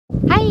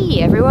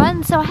Hey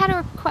everyone, so I had a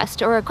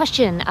request or a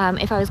question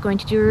if I was going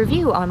to do a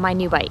review on my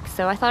new bike.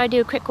 So I thought I'd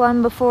do a quick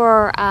one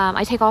before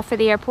I take off for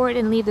the airport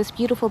and leave this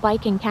beautiful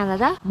bike in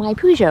Canada. My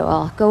Peugeot,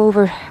 I'll go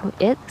over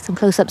it, some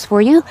close-ups for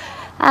you.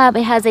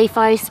 It has a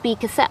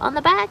 5-speed cassette on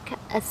the back,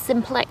 a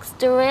simplex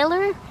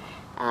derailleur.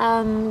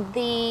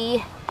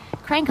 The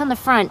crank on the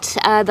front,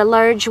 the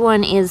large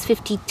one is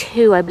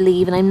 52 I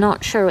believe, and I'm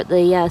not sure what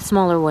the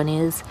smaller one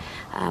is.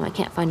 I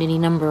can't find any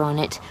number on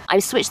it.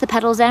 I've switched the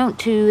pedals out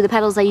to the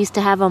pedals I used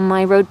to have on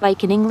my road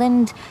bike in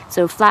England.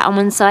 So flat on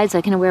one side so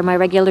I can wear my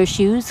regular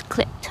shoes,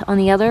 clipped on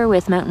the other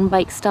with mountain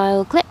bike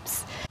style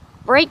clips.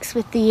 Brakes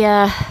with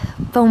the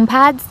foam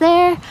pads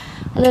there.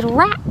 A little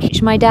rack,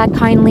 which my dad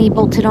kindly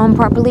bolted on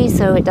properly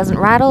so it doesn't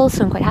rattle,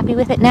 so I'm quite happy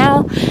with it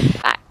now.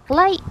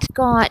 Light.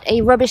 Got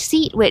a rubbish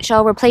seat which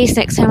I'll replace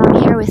next time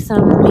I'm here with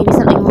maybe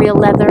something real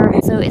leather.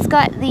 So it's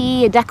got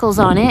the decals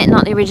on it,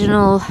 not the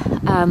original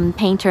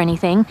paint or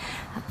anything.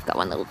 I've got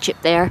one little chip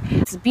there.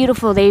 It's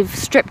beautiful. They've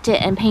stripped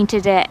it and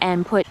painted it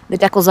and put the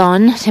decals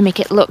on to make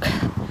it look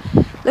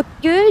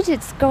good.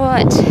 It's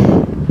got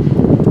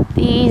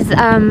these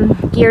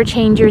gear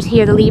changers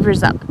here, the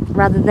levers up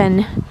rather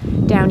than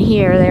down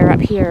here. They're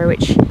up here,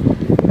 which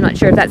I'm not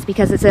sure if that's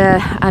because it's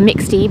a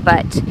mixty,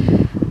 but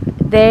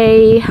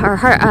they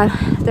are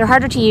they're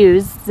harder to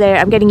use.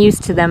 I'm getting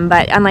used to them,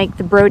 but unlike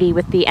the Brody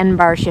with the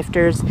N-bar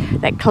shifters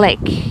that click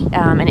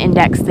and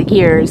index the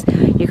gears,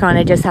 you kind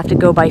of just have to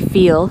go by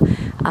feel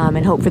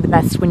and hope for the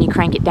best when you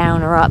crank it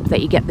down or up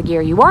that you get the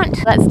gear you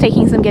want. That's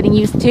taking some getting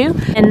used to.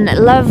 And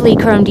lovely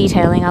chrome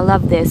detailing. I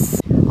love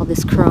this. All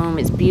this chrome.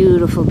 It's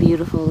beautiful,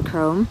 beautiful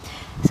chrome.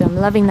 So I'm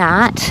loving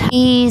that.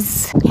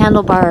 These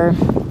handlebar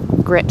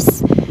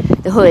grips,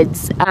 the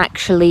hoods,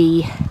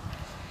 actually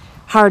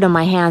hard on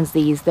my hands.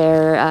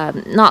 They're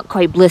not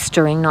quite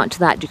blistering, not to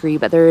that degree,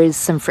 but there is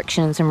some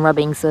friction and some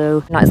rubbing,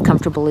 so not as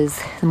comfortable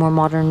as the more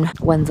modern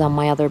ones on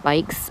my other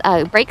bikes.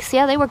 Brakes,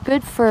 yeah, they work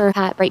good for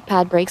brake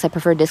pad brakes. I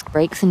prefer disc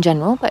brakes in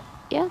general, but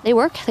yeah, they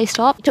work, they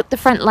stop. I took the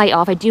front light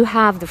off. I do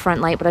have the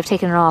front light, but I've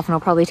taken it off, and I'll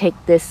probably take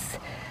this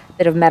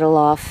bit of metal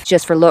off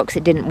just for looks.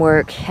 It didn't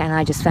work, and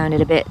I just found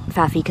it a bit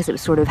faffy because it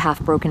was sort of half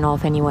broken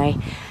off anyway.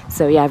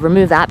 So yeah, I've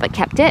removed that but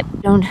kept it.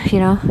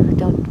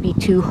 Don't be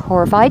too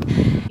horrified.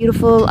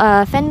 Beautiful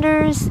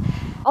fenders.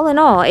 All in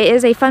all, it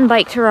is a fun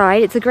bike to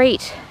ride. It's a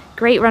great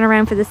run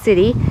around for the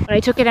city. But I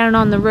took it out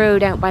on the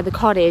road out by the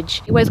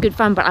cottage. It was good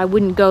fun, but I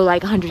wouldn't go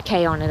like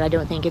 100k on it. I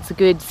don't think it's a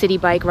good city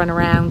bike run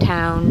around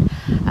town.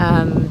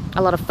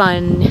 A lot of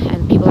fun,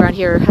 and people around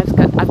here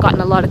I've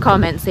gotten a lot of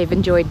comments. They've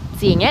enjoyed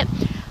seeing it,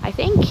 I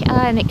think,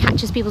 and it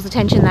catches people's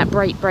attention, that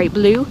bright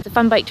blue. It's a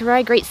fun bike to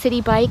ride, great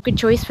city bike, good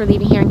choice for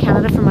leaving here in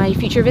Canada for my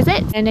future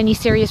visit, and any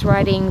serious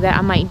riding that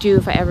I might do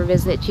if I ever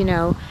visit,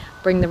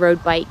 bring the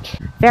road bike.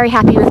 Very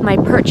happy with my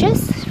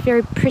purchase,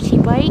 very pretty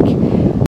bike.